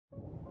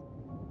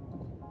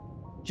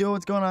Yo,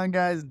 what's going on,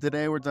 guys?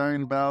 Today we're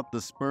talking about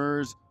the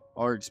Spurs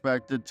are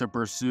expected to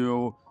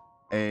pursue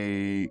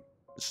a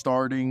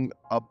starting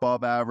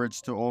above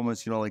average to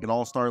almost, like an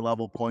all-star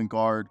level point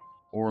guard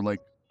or like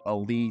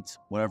elite,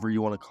 whatever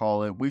you want to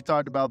call it. We've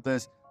talked about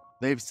this.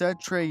 They've said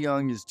Trae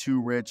Young is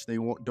too rich. They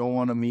don't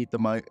want to meet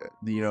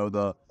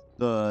the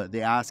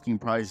asking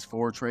price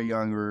for Trae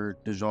Young or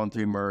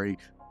DeJounte Murray.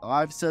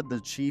 I've said the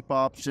cheap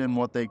option,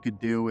 what they could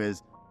do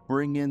is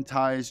bring in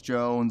Tyus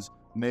Jones,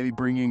 maybe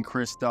bring in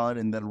Chris Dunn,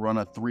 and then run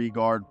a point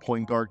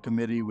guard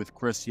committee with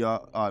Chris Dunn,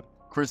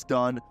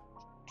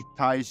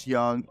 Tyus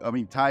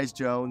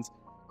Jones,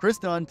 Chris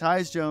Dunn,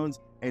 Tyus Jones,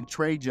 and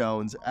Trae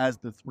Jones as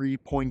the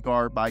 3-point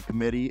guard by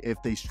committee if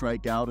they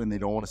strike out and they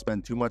don't want to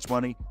spend too much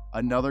money.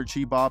 Another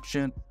cheap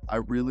option I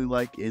really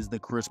like is the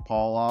Chris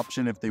Paul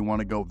option. If they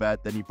want to go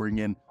vet, then you bring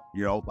in,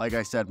 like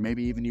I said,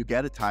 maybe even you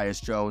get a Tyus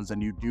Jones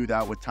and you do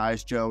that with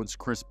Tyus Jones,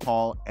 Chris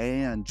Paul,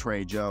 and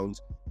Trae Jones.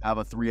 Have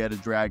a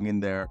three-headed dragon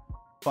there.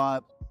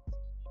 But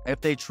if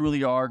they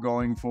truly are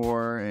going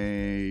for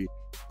a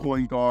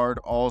point guard,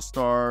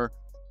 all-star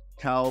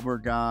caliber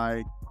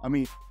guy,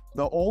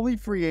 the only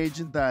free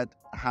agent that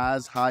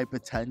has high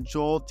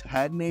potential,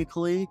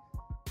 technically,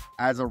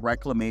 as a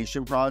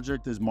reclamation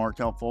project is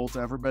Markelle Fultz.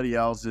 Everybody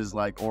else is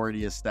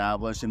already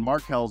established, and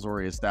Markelle's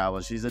already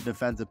established. He's a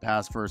defensive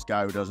pass-first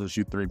guy who doesn't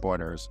shoot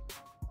three-pointers.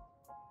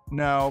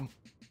 Now,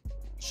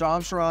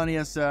 Shams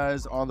Charania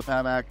says on the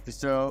Pat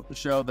McAfee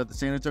Show that the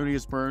San Antonio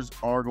Spurs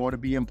are going to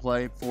be in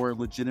play for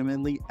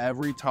legitimately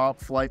every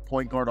top-flight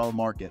point guard on the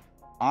market.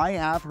 I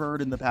have heard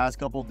in the past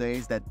couple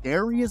days that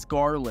Darius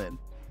Garland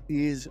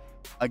is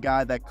a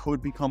guy that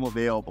could become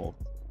available.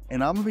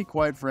 And I'm going to be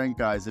quite frank,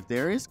 guys. If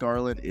Darius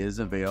Garland is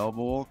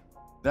available,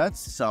 that's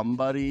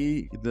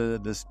somebody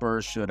the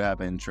Spurs should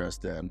have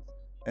interest in.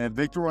 And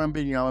Victor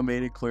Wembanyama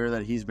made it clear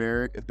that he's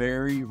very,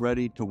 very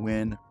ready to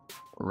win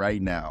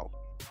right now.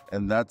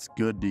 And that's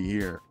good to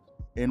hear.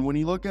 And when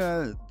you look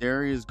at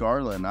Darius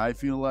Garland, I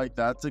feel like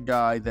that's a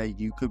guy that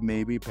you could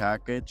maybe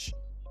package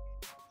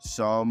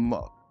some.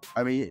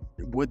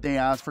 Would they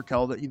ask for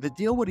Keldon? The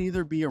deal would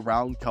either be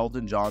around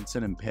Keldon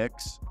Johnson and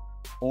picks,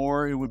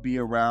 or it would be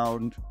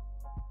around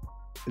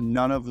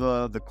none of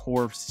the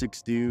core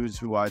 6 dudes,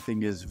 who I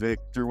think is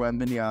Victor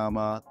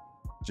Wembanyama,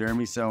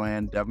 Jeremy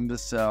Sohan, Devin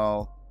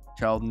Vassell,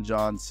 Keldon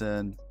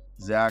Johnson,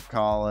 Zach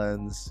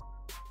Collins.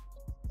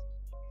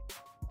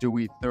 Do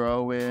we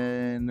throw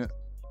in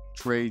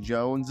Trae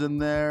Jones in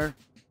there?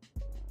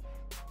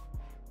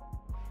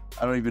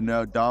 I don't even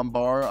know.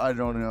 Dombar? I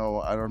don't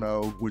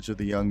know which of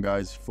the young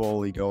guys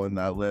fully go in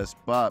that list,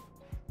 but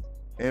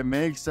it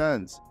makes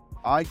sense.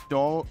 If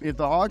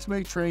the Hawks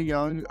make Trae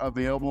Young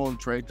available in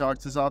trade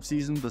talks this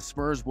offseason, the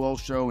Spurs will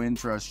show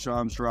interest,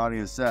 Shams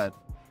Charania said.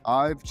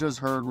 I've just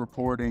heard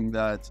reporting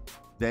that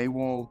they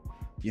won't,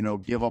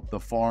 give up the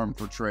farm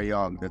for Trae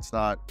Young. That's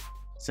not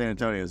San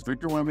Antonio's.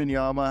 Victor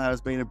Wembanyama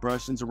has made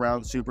impressions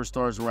around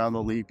superstars around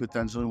the league,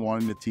 potentially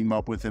wanting to team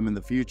up with him in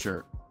the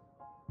future.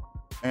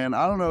 And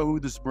I don't know who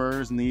the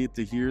Spurs need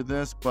to hear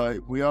this,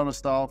 but we ought to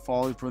stop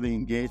falling for the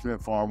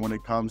engagement farm when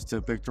it comes to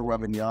Victor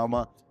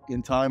Wembanyama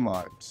in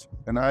timelines.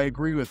 And I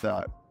agree with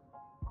that.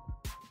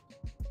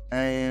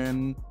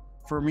 And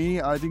for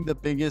me, I think the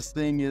biggest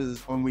thing is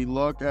when we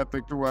look at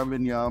Victor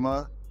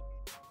Wembanyama,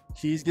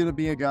 he's going to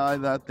be a guy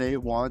that they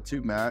want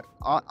to match.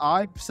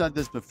 I've said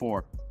this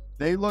before.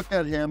 They look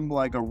at him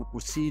like a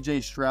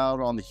CJ Stroud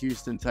on the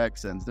Houston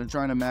Texans. They're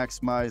trying to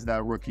maximize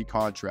that rookie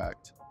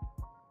contract.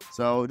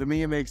 So to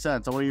me, it makes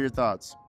sense. What are your thoughts?